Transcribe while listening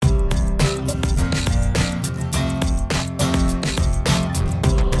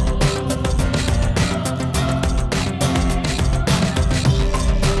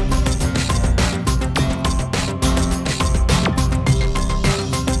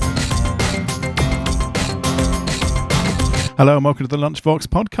Hello and welcome to the Lunchbox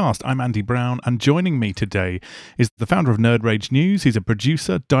podcast. I'm Andy Brown, and joining me today is the founder of Nerd Rage News. He's a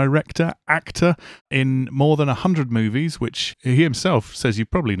producer, director, actor in more than 100 movies, which he himself says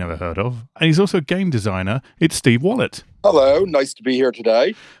you've probably never heard of. And he's also a game designer. It's Steve Wallett. Hello, nice to be here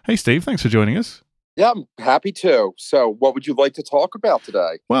today. Hey, Steve, thanks for joining us. Yeah, I'm happy to. So what would you like to talk about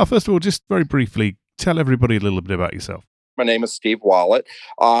today? Well, first of all, just very briefly, tell everybody a little bit about yourself. My name is Steve Wallett.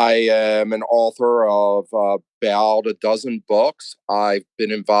 I am an author of about a dozen books. I've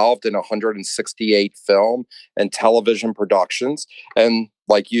been involved in 168 film and television productions. And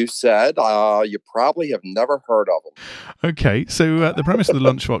like you said, you probably have never heard of them. Okay, so the premise of the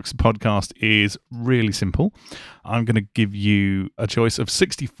Lunchbox podcast is really simple. I'm going to give you a choice of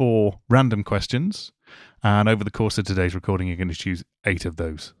 64 random questions. And over the course of today's recording, you're going to choose 8 of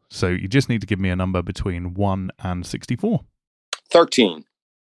those. So you just need to give me a number between 1 and 64. 13.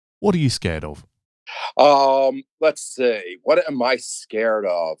 What are you scared of? Let's see. What am I scared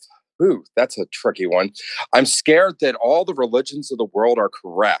of? Ooh, that's a tricky one. I'm scared that all the religions of the world are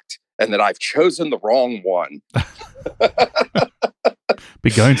correct and that I've chosen the wrong one.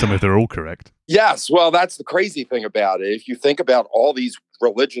 Be going somewhere if they're all correct. Yes, well, that's the crazy thing about it. If you think about all these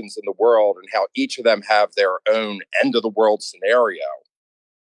religions in the world and how each of them have their own end of the world scenario,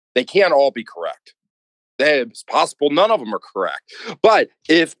 they can't all be correct. It's possible none of them are correct. But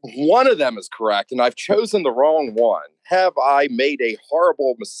if one of them is correct and I've chosen the wrong one, have I made a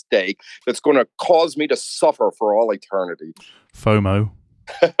horrible mistake that's going to cause me to suffer for all eternity? FOMO.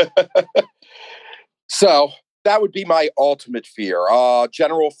 So that would be my ultimate fear.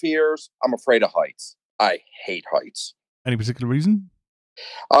 General fears, I'm afraid of heights. I hate heights. Any particular reason?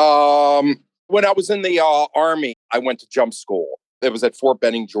 When I was in the Army, I went to jump school. It was at Fort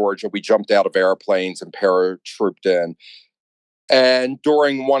Benning, Georgia. We jumped out of airplanes and paratrooped in. And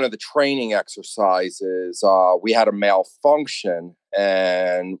during one of the training exercises, we had a malfunction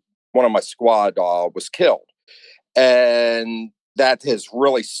and one of my squad was killed. And that has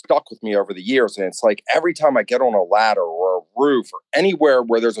really stuck with me over the years. And it's like every time I get on a ladder or a roof or anywhere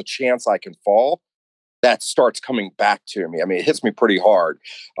where there's a chance I can fall, that starts coming back to me. I mean, it hits me pretty hard.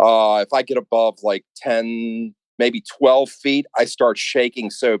 If I get above like 10, maybe 12 feet, I start shaking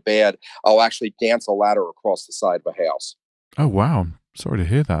so bad, I'll actually dance a ladder across the side of a house. Oh, wow. Sorry to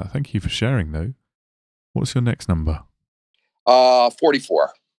hear that. Thank you for sharing, though. What's your next number?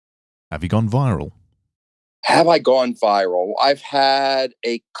 44. Have you gone viral? Have I gone viral? I've had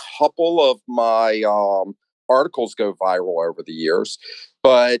a couple of my articles go viral over the years,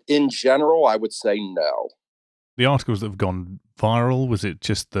 but in general, I would say no. The articles that have gone viral, was it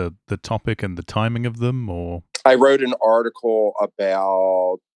just the topic and the timing of them, or? I wrote an article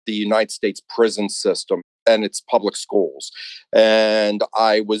about the United States prison system and its public schools. And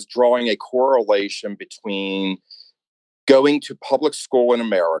I was drawing a correlation between going to public school in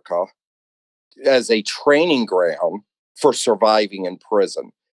America as a training ground for surviving in prison.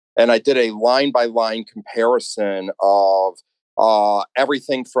 And I did a line-by-line comparison of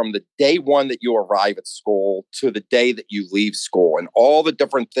everything from the day one that you arrive at school to the day that you leave school, and all the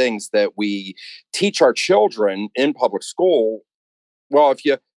different things that we teach our children in public school. Well, if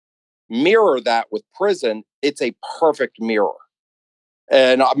you mirror that with prison, it's a perfect mirror.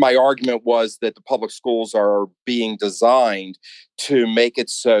 And my argument was that the public schools are being designed to make it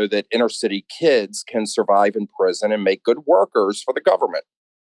so that inner city kids can survive in prison and make good workers for the government.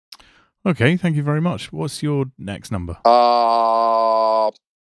 Okay, thank you very much. What's your next number? 40.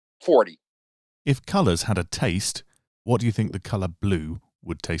 If colours had a taste, what do you think the colour blue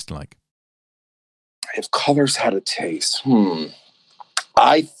would taste like? If colors had a taste,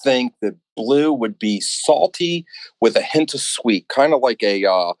 I think that blue would be salty with a hint of sweet, kind of like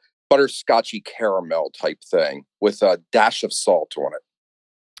a butterscotchy caramel type thing with a dash of salt on it.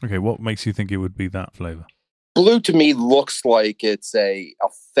 Okay, what makes you think it would be that flavour? Blue to me looks like it's a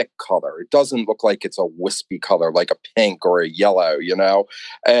thick color. It doesn't look like it's a wispy color like a pink or a yellow, you know?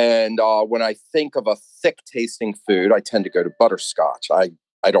 And when I think of a thick tasting food, I tend to go to butterscotch. I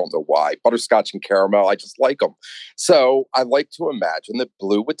don't know why. Butterscotch and caramel, I just like them. So I like to imagine that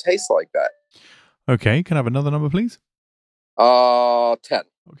blue would taste like that. Okay, can I have another number, please? 10.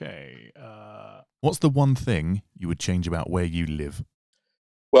 Okay. What's the one thing you would change about where you live?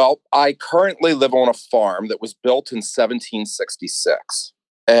 Well, I currently live on a farm that was built in 1766.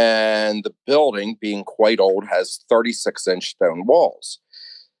 And the building, being quite old, has 36-inch stone walls.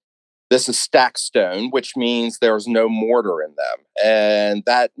 This is stacked stone, which means there's no mortar in them. And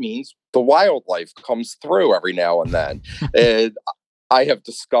that means the wildlife comes through every now and then. And I have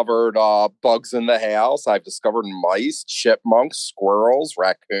discovered bugs in the house. I've discovered mice, chipmunks, squirrels,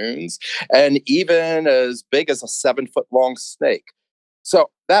 raccoons, and even as big as a 7-foot long snake.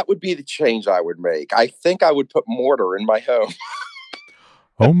 So that would be the change I would make. I think I would put mortar in my home.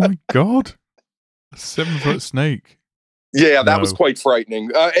 Oh my God. A 7-foot snake. Yeah, that was quite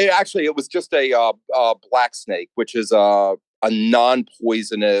frightening. It was just a black snake, which is a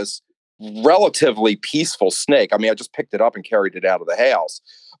non-poisonous, relatively peaceful snake. I mean, I just picked it up and carried it out of the house,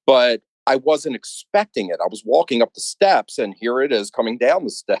 but I wasn't expecting it. I was walking up the steps, and here it is coming down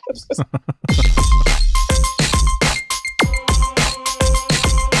the steps.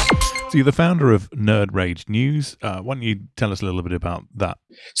 So you're the founder of Nerd Rage News. Why don't you tell us a little bit about that?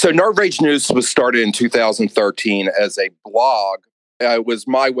 So Nerd Rage News was started in 2013 as a blog. It was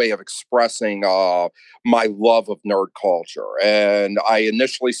my way of expressing my love of nerd culture. And I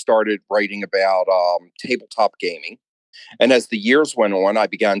initially started writing about tabletop gaming. And as the years went on, I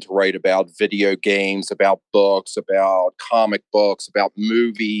began to write about video games, about books, about comic books, about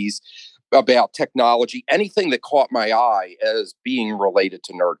movies, about technology, anything that caught my eye as being related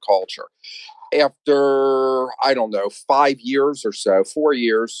to nerd culture. After, I don't know, 5 years or so, 4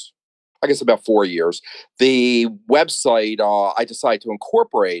 years, I guess about 4 years, the website, I decided to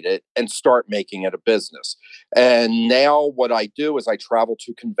incorporate it and start making it a business. And now what I do is I travel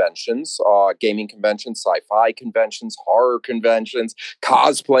to conventions, gaming conventions, sci-fi conventions, horror conventions,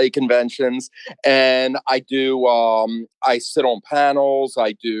 cosplay conventions. And I sit on panels,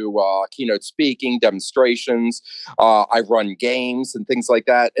 I do keynote speaking, demonstrations, I run games and things like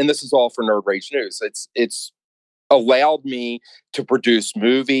that. And this is all for Nerd Rage News. It's allowed me to produce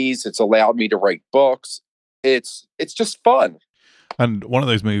movies. It's allowed me to write books. It's just fun. And one of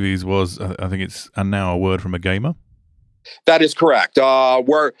those movies was, I think it's And Now a Word from a Gamer. That is correct.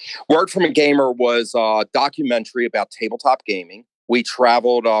 Word from a Gamer was a documentary about tabletop gaming. We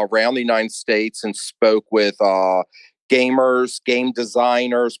traveled around the United States and spoke with gamers, game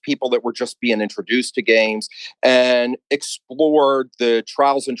designers, people that were just being introduced to games, and explored the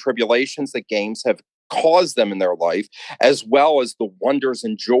trials and tribulations that games have caused them in their life, as well as the wonders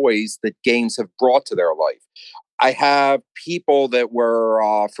and joys that games have brought to their life. I have people that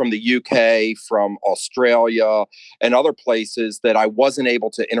were from the UK, from Australia, and other places that I wasn't able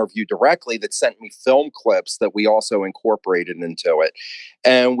to interview directly that sent me film clips that we also incorporated into it.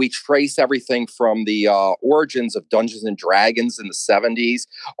 And we trace everything from the origins of Dungeons and Dragons in the 70s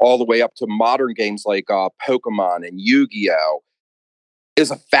all the way up to modern games like Pokemon and Yu-Gi-Oh! Is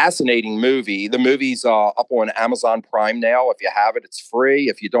a fascinating movie. The movie's up on Amazon Prime now. If you have it, it's free.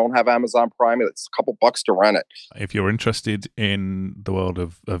 If you don't have Amazon Prime, it's a couple bucks to rent it. If you're interested in the world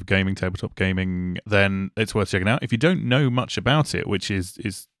of gaming, tabletop gaming, then it's worth checking out. If you don't know much about it, which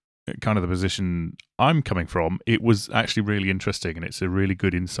is kind of the position I'm coming from, it was actually really interesting, and it's a really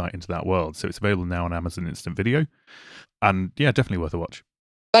good insight into that world. So it's available now on Amazon Instant Video. And yeah, definitely worth a watch.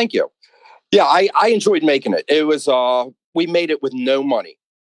 Thank you. Yeah, I enjoyed making it. It was we made it with no money.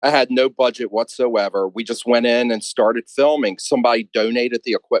 I had no budget whatsoever. We just went in and started filming. Somebody donated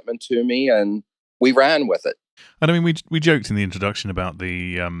the equipment to me, and we ran with it. And I mean, we joked in the introduction about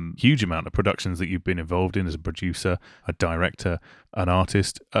the huge amount of productions that you've been involved in as a producer, a director, an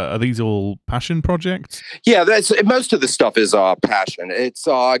artist. Are these all passion projects? Yeah, most of the stuff is passion. It's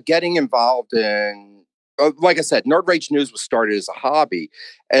getting involved in. Like I said, Nerd Rage News was started as a hobby,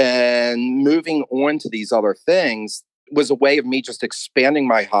 and moving on to these other things was a way of me just expanding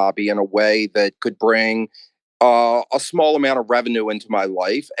my hobby in a way that could bring a small amount of revenue into my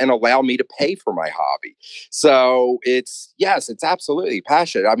life and allow me to pay for my hobby. So it's absolutely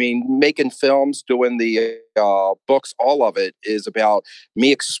passion. I mean, making films, doing the books, all of it is about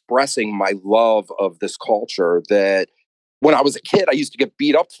me expressing my love of this culture that when I was a kid, I used to get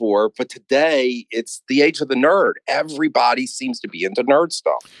beat up for, but today it's the age of the nerd. Everybody seems to be into nerd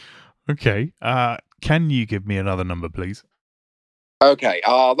stuff. Okay. Can you give me another number, please? Okay.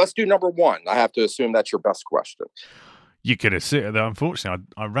 Let's do number 1. I have to assume that's your best question. You could assume. Unfortunately,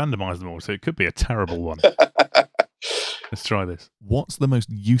 I randomized them all, so it could be a terrible one. Let's try this. What's the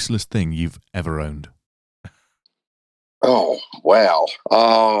most useless thing you've ever owned? Oh, wow.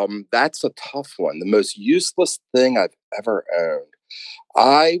 That's a tough one. The most useless thing I've ever owned.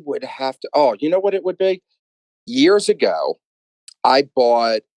 I would have to, you know what it would be? Years ago, I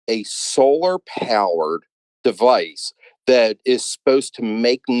bought a solar powered device that is supposed to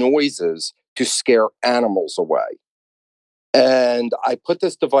make noises to scare animals away. And I put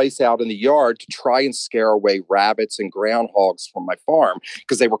this device out in the yard to try and scare away rabbits and groundhogs from my farm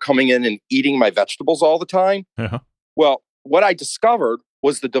because they were coming in and eating my vegetables all the time. Uh-huh. Well, what I discovered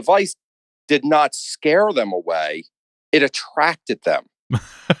was the device did not scare them away. It attracted them.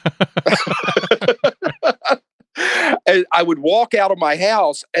 And I would walk out of my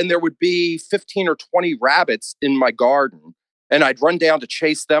house and there would be 15 or 20 rabbits in my garden. And I'd run down to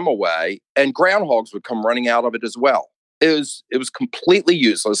chase them away, and groundhogs would come running out of it as well. It was completely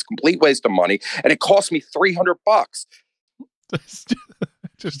useless, complete waste of money, and it cost me $300.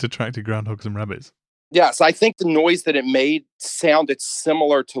 Just attracted groundhogs and rabbits. Yes, I think the noise that it made sounded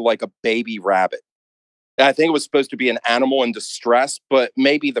similar to like a baby rabbit. And I think it was supposed to be an animal in distress, but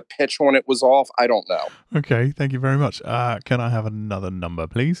maybe the pitch on it was off. I don't know. Okay, thank you very much. Can I have another number,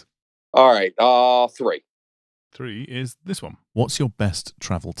 please? All right, 3. 3 is this one. What's your best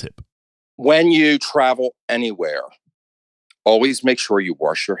travel tip? When you travel anywhere, always make sure you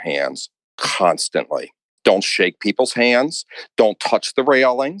wash your hands constantly. Don't shake people's hands. Don't touch the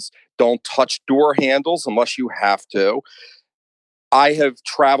railings. Don't touch door handles unless you have to. I have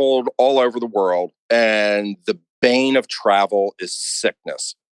traveled all over the world, and the bane of travel is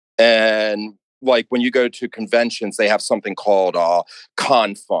sickness. And like when you go to conventions, they have something called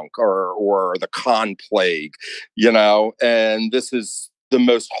con funk or the con plague, and this is the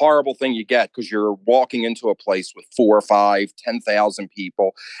most horrible thing you get because you're walking into a place with 4 or 5, 10,000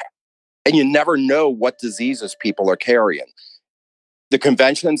 people, and you never know what diseases people are carrying. The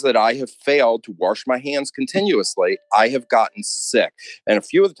conventions that I have failed to wash my hands continuously, I have gotten sick. And a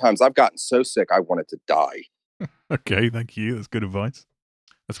few of the times I've gotten so sick, I wanted to die. Okay, thank you. That's good advice.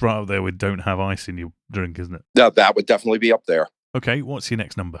 That's right up there with don't have ice in your drink, isn't it? No, that would definitely be up there. Okay, what's your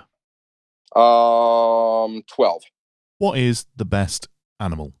next number? 12. What is the best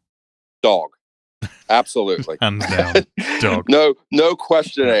animal? Dog. Absolutely. Hands down, dog. No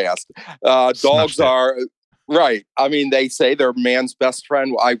question asked. Dogs are... Right. I mean, they say they're man's best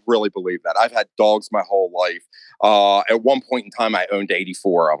friend. Well, I really believe that. I've had dogs my whole life. At one point in time, I owned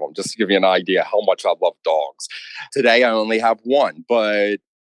 84 of them, just to give you an idea how much I love dogs. Today, I only have one, but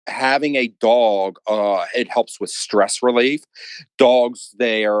having a dog, it helps with stress relief. Dogs,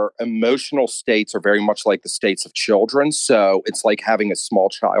 their emotional states are very much like the states of children. So it's like having a small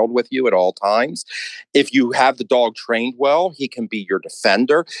child with you at all times. If you have the dog trained well, he can be your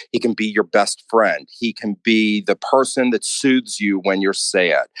defender. He can be your best friend. He can be the person that soothes you when you're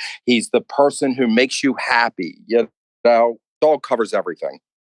sad. He's the person who makes you happy. Dog covers everything.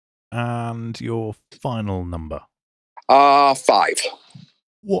 And your final number? 5.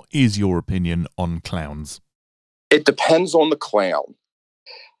 What is your opinion on clowns? It depends on the clown.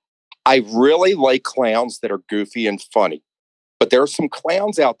 I really like clowns that are goofy and funny, but there are some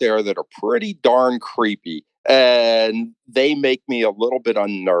clowns out there that are pretty darn creepy, and they make me a little bit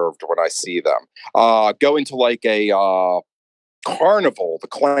unnerved when I see them. Going to like a carnival, the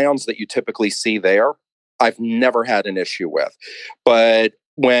clowns that you typically see there, I've never had an issue with. But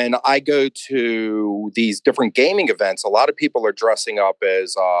when I go to these different gaming events, a lot of people are dressing up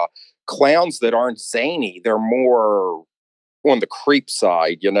as clowns that aren't zany. They're more on the creep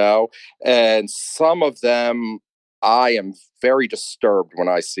side, and some of them, I am very disturbed when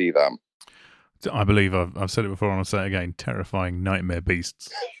I see them. I believe I've said it before and I'll say it again, terrifying nightmare beasts.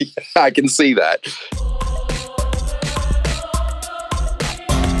 I can see that.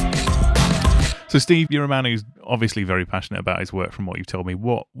 So, Steve, you're a man who's obviously very passionate about his work from what you've told me.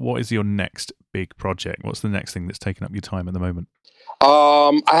 What is your next big project? What's the next thing that's taking up your time at the moment?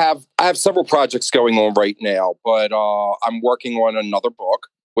 I have several projects going on right now, but I'm working on another book,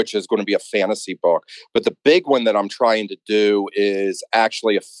 which is going to be a fantasy book. But the big one that I'm trying to do is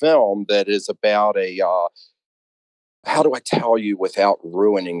actually a film that is about how do I tell you without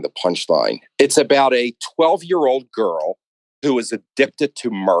ruining the punchline? It's about a 12-year-old girl who is addicted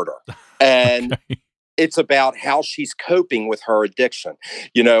to murder. And okay. It's about how she's coping with her addiction,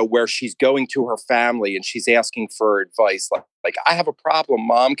 where she's going to her family and she's asking for advice. Like, I have a problem,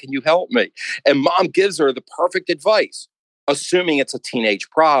 Mom, can you help me? And Mom gives her the perfect advice, assuming it's a teenage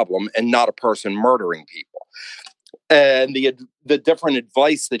problem and not a person murdering people. And the different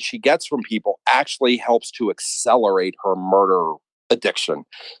advice that she gets from people actually helps to accelerate her murder addiction.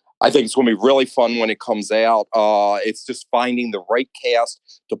 I think it's going to be really fun when it comes out. It's just finding the right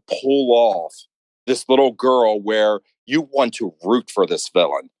cast to pull off this little girl where you want to root for this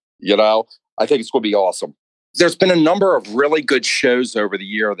villain. I think it's going to be awesome. There's been a number of really good shows over the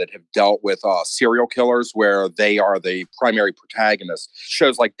year that have dealt with serial killers where they are the primary protagonists.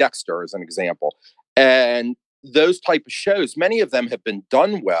 Shows like Dexter is an example. And those type of shows, many of them have been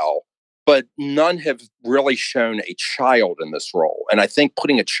done well, but none have really shown a child in this role. And I think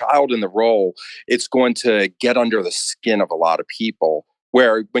putting a child in the role, it's going to get under the skin of a lot of people,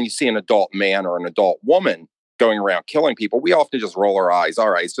 where when you see an adult man or an adult woman going around killing people, we often just roll our eyes. All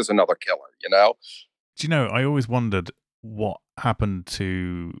right, it's just another killer, Do you know, I always wondered what happened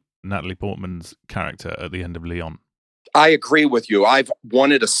to Natalie Portman's character at the end of Leon. I agree with you. I've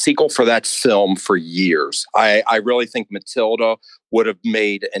wanted a sequel for that film for years. I really think Matilda would have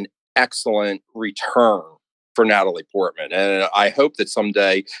made an excellent return for Natalie Portman. And I hope that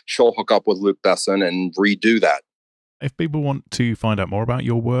someday she'll hook up with Luc Besson and redo that. If people want to find out more about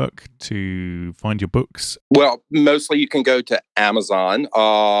your work, to find your books, well, mostly you can go to Amazon.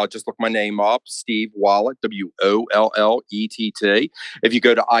 Just look my name up, Steve Wollett, Wollett. If you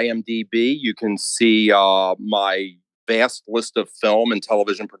go to IMDb, you can see my vast list of film and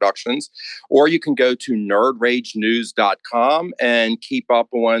television productions, or you can go to nerdragenews.com and keep up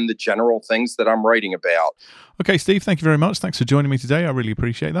on the general things that I'm writing about. Okay, Steve, thank you very much. Thanks for joining me today. I really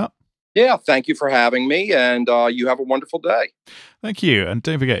appreciate that. Yeah, thank you for having me, and you have a wonderful day. Thank you. And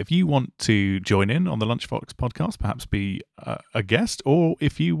don't forget, if you want to join in on the Lunchbox podcast, perhaps be a guest, or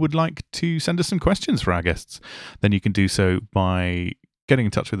if you would like to send us some questions for our guests, then you can do so by getting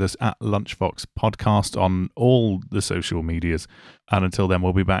in touch with us at Lunchbox Podcast on all the social medias. And until then,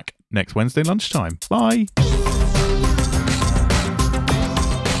 we'll be back next Wednesday lunchtime. Bye.